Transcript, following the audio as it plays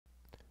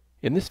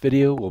In this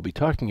video, we'll be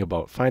talking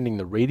about finding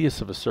the radius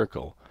of a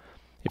circle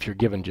if you're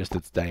given just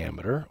its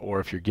diameter,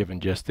 or if you're given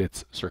just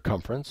its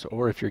circumference,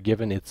 or if you're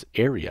given its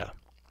area.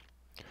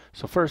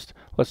 So first,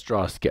 let's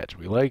draw a sketch.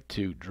 We like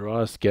to draw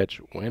a sketch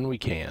when we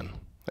can.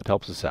 That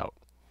helps us out.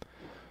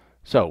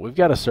 So we've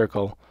got a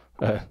circle.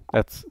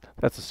 That's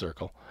a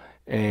circle.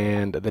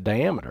 And the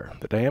diameter.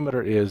 The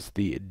diameter is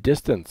the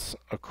distance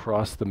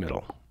across the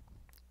middle.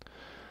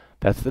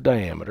 That's the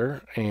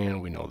diameter,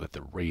 and we know that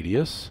the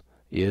radius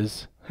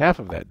is half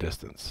of that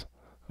distance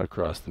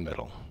across the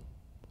middle.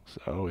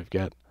 So we've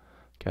got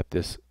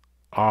this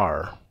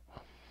r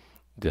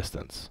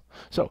distance.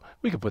 So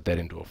we could put that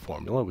into a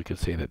formula. We could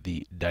say that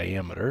the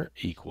diameter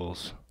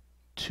equals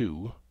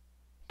 2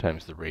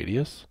 times the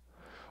radius,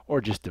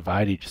 or just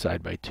divide each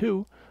side by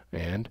 2,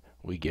 and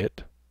we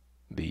get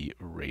the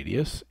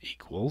radius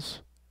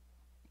equals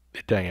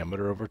the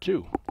diameter over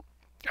 2.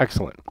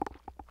 Excellent.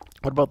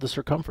 What about the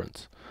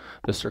circumference?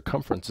 The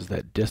circumference is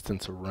that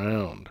distance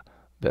around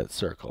that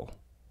circle.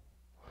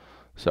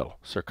 So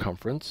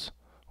circumference,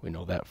 we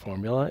know that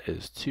formula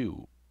is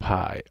 2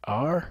 pi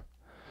r.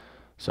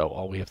 So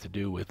all we have to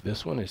do with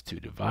this one is to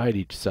divide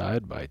each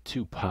side by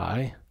 2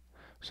 pi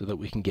so that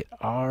we can get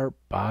r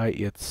by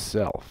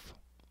itself.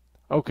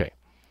 Okay,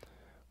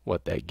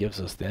 what that gives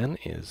us then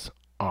is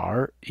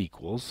r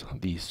equals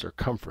the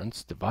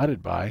circumference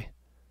divided by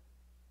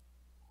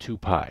 2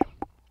 pi.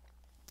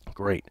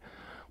 Great.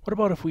 What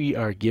about if we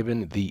are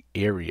given the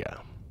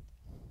area?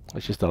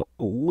 It's just a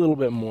little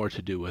bit more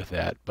to do with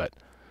that, but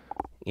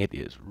it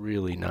is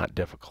really not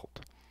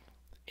difficult.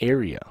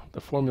 Area, the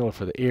formula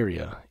for the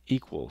area,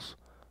 equals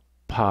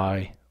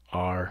pi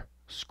r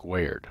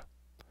squared.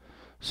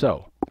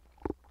 So,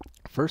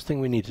 first thing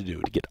we need to do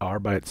to get r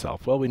by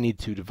itself, well, we need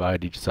to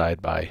divide each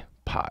side by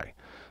pi.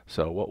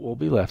 So what we'll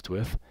be left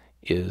with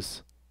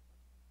is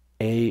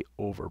a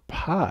over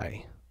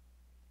pi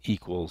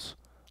equals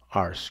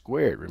r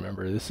squared.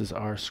 Remember, this is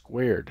r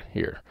squared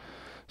here.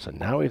 So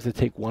now we have to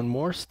take one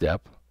more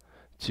step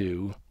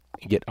to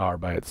get r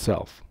by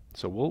itself.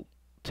 So we'll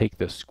take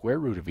the square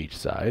root of each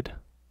side.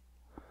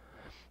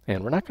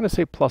 And we're not going to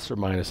say plus or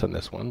minus on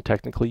this one.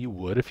 Technically you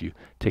would if you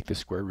take the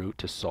square root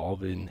to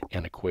solve in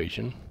an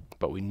equation.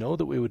 But we know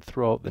that we would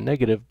throw out the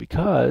negative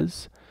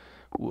because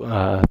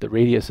the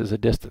radius is a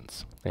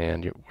distance.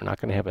 And we're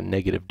not going to have a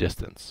negative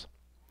distance.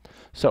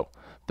 So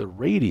the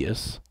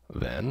radius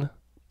then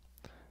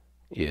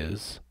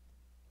is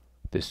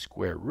the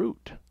square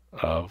root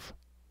of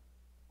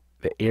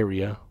the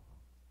area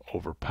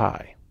over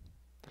pi.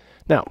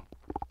 Now,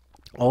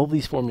 all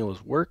these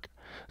formulas work.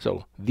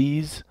 So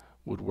these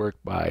would work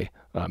by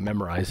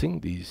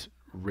memorizing these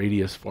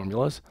radius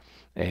formulas,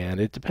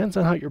 and it depends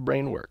on how your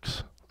brain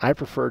works. I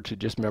prefer to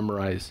just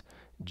memorize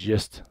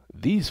just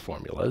these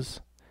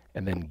formulas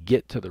and then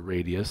get to the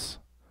radius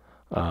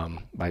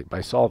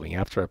by solving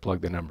after I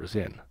plug the numbers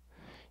in.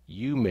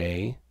 You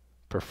may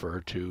prefer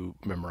to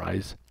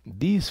memorize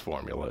these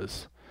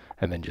formulas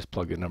and then just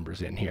plug the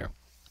numbers in here.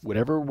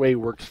 Whatever way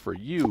works for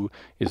you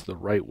is the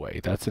right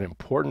way. That's an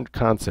important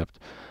concept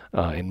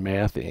in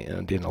math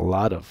and in a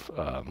lot of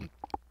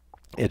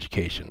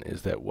education,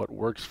 is that what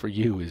works for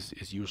you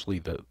is usually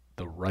the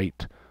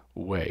right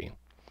way,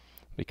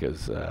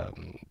 because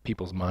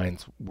people's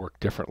minds work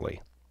differently.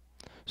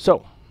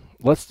 So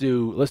let's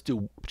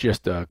do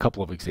just a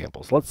couple of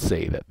examples. Let's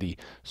say that the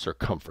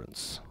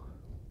circumference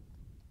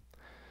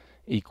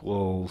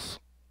equals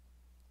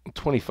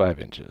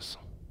 25 inches.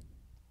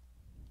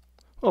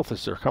 Well, if the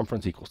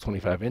circumference equals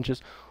 25 inches,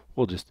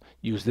 we'll just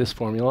use this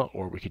formula,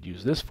 or we could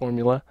use this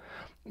formula.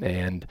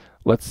 And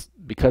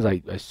because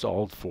I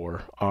solved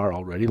for r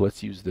already,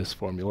 let's use this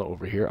formula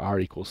over here. R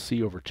equals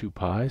c over 2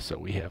 pi. So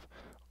we have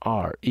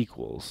r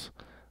equals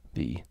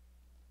the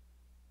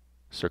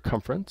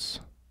circumference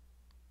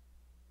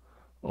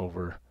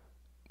over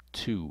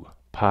 2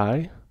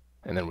 pi.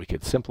 And then we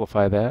could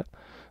simplify that.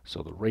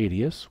 So the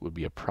radius would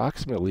be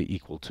approximately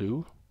equal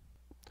to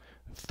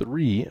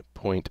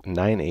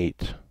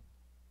 3.98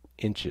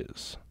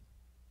 inches.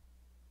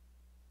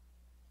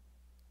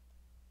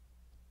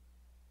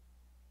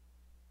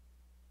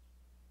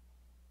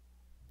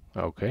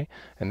 Okay,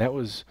 and that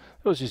was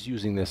just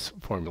using this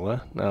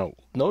formula. Now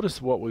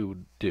notice what we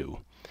would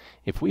do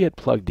if we had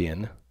plugged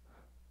in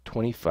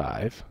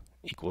 25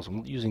 equals,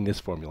 I'm using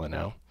this formula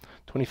now,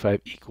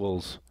 25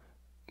 equals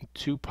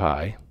 2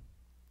 pi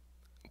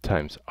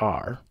times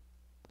r,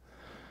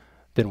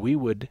 then we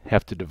would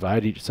have to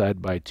divide each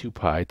side by 2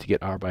 pi to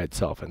get r by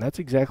itself. And that's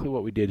exactly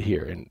what we did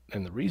here.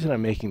 And the reason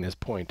I'm making this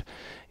point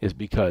is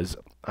because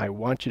I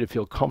want you to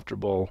feel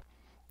comfortable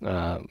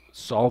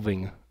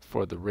solving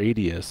for the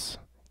radius,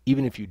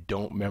 even if you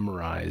don't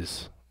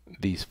memorize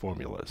these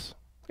formulas.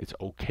 It's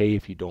okay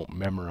if you don't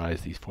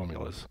memorize these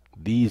formulas.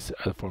 These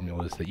are the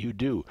formulas that you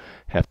do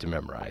have to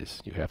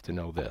memorize. You have to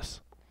know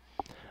this.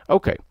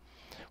 Okay,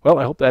 well,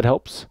 I hope that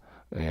helps,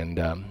 and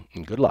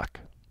good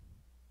luck.